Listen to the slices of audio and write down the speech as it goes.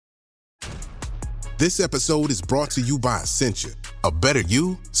This episode is brought to you by Essentia. A better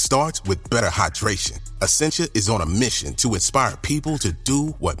you starts with better hydration. Essentia is on a mission to inspire people to do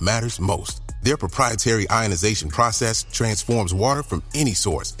what matters most. Their proprietary ionization process transforms water from any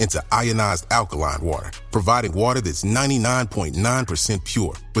source into ionized alkaline water, providing water that's 99.9%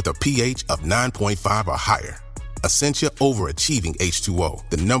 pure with a pH of 9.5 or higher. Essentia overachieving H2O,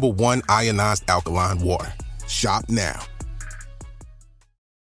 the #1 ionized alkaline water. Shop now.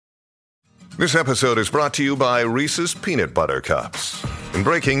 This episode is brought to you by Reese's Peanut Butter Cups. In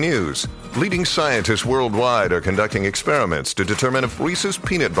breaking news, leading scientists worldwide are conducting experiments to determine if Reese's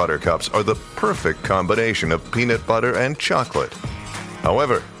Peanut Butter Cups are the perfect combination of peanut butter and chocolate.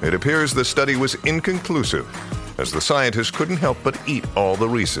 However, it appears the study was inconclusive, as the scientists couldn't help but eat all the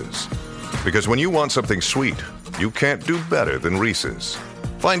Reese's. Because when you want something sweet, you can't do better than Reese's.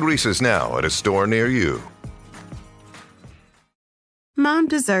 Find Reese's now at a store near you. Mom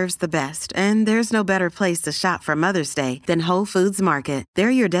deserves the best, and there's no better place to shop for Mother's Day than Whole Foods Market. They're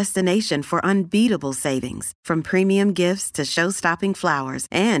your destination for unbeatable savings, from premium gifts to show-stopping flowers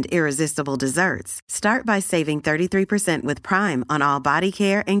and irresistible desserts. Start by saving 33% with Prime on all body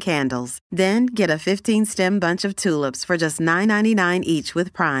care and candles. Then get a 15-stem bunch of tulips for just $9.99 each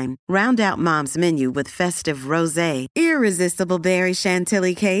with Prime. Round out Mom's menu with festive rosé, irresistible berry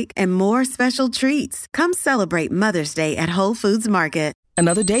chantilly cake, and more special treats. Come celebrate Mother's Day at Whole Foods Market.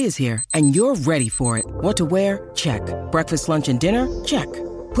 Another day is here, and you're ready for it. What to wear? Check. Breakfast, lunch, and dinner? Check.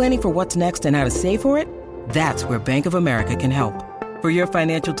 Planning for what's next and how to save for it? That's where Bank of America can help. For your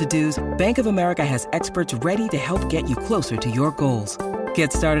financial to-dos, Bank of America has experts ready to help get you closer to your goals.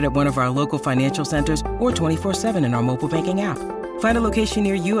 Get started at one of our local financial centers or 24/7 in our mobile banking app. Find a location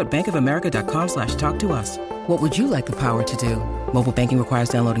near you at bankofamerica.com/talktous. What would you like the power to do? Mobile banking requires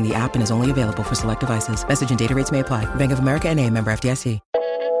downloading the app and is only available for select devices. Message and data rates may apply. Bank of America N.A., member FDIC.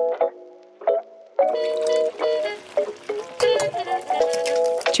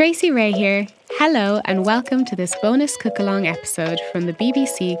 Tracy Ray here. Hello and welcome to this bonus cook-along episode from the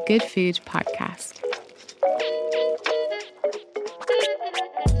BBC Good Food podcast.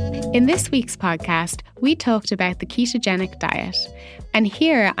 In this week's podcast, we talked about the ketogenic diet, and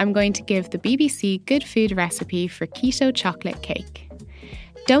here I'm going to give the BBC Good Food recipe for keto chocolate cake.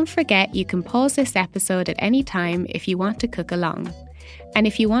 Don't forget you can pause this episode at any time if you want to cook along. And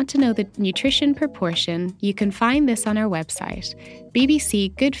if you want to know the nutrition per portion, you can find this on our website,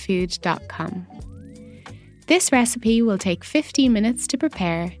 bbcgoodfood.com. This recipe will take 15 minutes to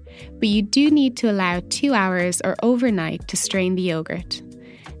prepare, but you do need to allow 2 hours or overnight to strain the yogurt.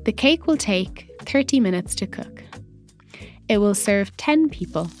 The cake will take 30 minutes to cook. It will serve 10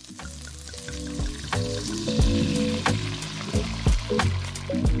 people.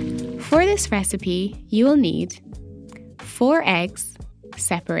 For this recipe, you will need 4 eggs,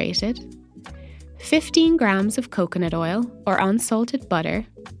 separated, 15 grams of coconut oil or unsalted butter,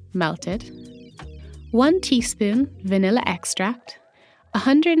 melted, 1 teaspoon vanilla extract,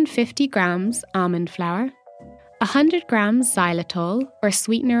 150 grams almond flour, 100 grams xylitol or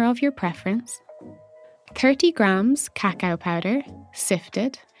sweetener of your preference, 30 grams cacao powder,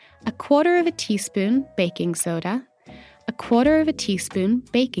 sifted, 1/4 teaspoon baking soda, 1/4 teaspoon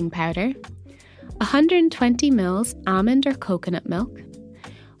baking powder, 120 ml almond or coconut milk,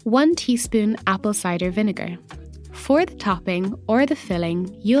 1 teaspoon apple cider vinegar. For the topping or the filling,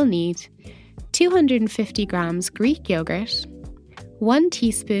 you'll need 250 grams Greek yogurt, 1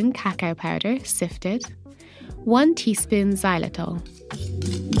 teaspoon cacao powder, sifted, 1 teaspoon xylitol.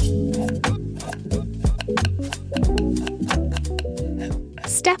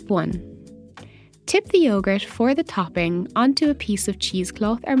 Step 1. Tip the yogurt for the topping onto a piece of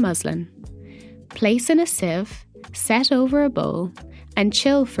cheesecloth or muslin. Place in a sieve, set over a bowl, and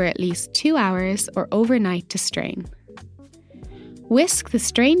chill for at least 2 hours or overnight to strain. Whisk the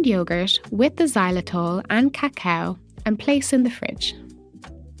strained yogurt with the xylitol and cacao and place in the fridge.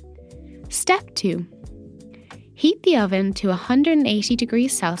 Step 2. Heat the oven to 180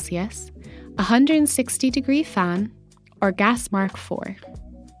 degrees Celsius, 160 degree fan, or gas mark 4.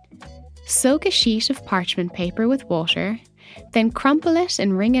 Soak a sheet of parchment paper with water, then crumple it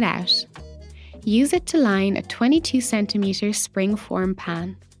and wring it out. Use it to line a 22 centimeter spring-form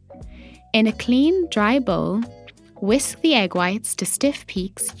pan. In a clean, dry bowl, whisk the egg whites to stiff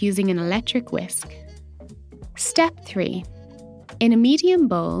peaks using an electric whisk. Step 3. In a medium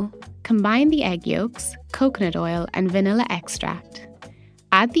bowl, combine the egg yolks, coconut oil and vanilla extract.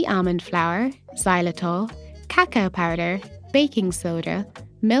 Add the almond flour, xylitol, cacao powder, baking soda,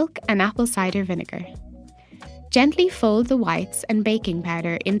 milk and apple cider vinegar. Gently fold the whites and baking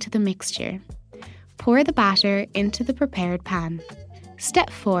powder into the mixture. Pour the batter into the prepared pan.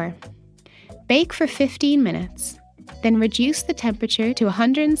 Step 4. Bake for 15 minutes. Then reduce the temperature to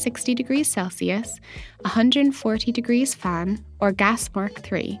 160 degrees Celsius, 140 degrees fan, or gas mark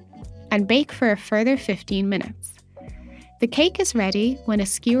 3, and bake for a further 15 minutes. The cake is ready when a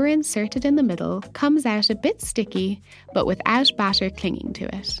skewer inserted in the middle comes out a bit sticky, but without batter clinging to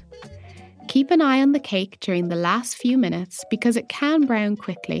it. Keep an eye on the cake during the last few minutes because it can brown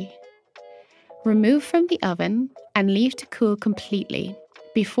quickly. Remove from the oven and leave to cool completely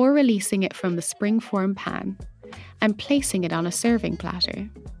before releasing it from the springform pan and placing it on a serving platter.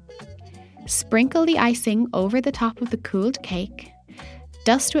 Sprinkle the icing over the top of the cooled cake,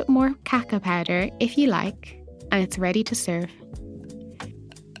 dust with more cacao powder if you like, and it's ready to serve.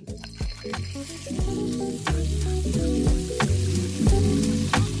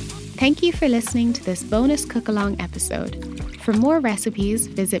 Thank you for listening to this bonus cook-along episode. For more recipes,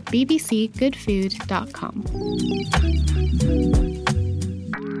 visit bbcgoodfood.com.